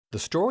The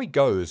story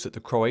goes that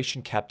the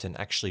Croatian captain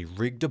actually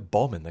rigged a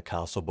bomb in the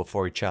castle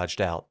before he charged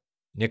out.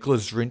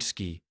 Nicholas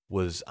Zrinski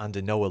was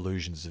under no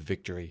illusions of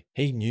victory.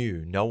 He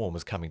knew no one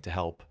was coming to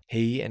help.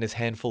 He and his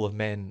handful of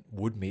men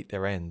would meet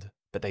their end,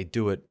 but they'd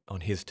do it on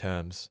his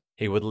terms.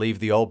 He would leave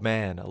the old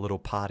man a little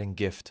parting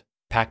gift.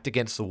 Packed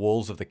against the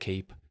walls of the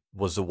keep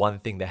was the one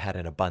thing they had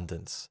in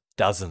abundance: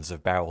 dozens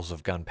of barrels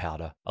of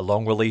gunpowder. A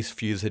long-release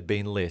fuse had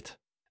been lit,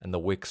 and the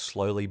wick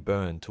slowly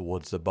burned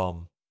towards the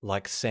bomb.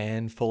 Like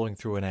sand falling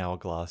through an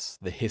hourglass,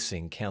 the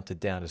hissing counted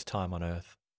down his time on Earth.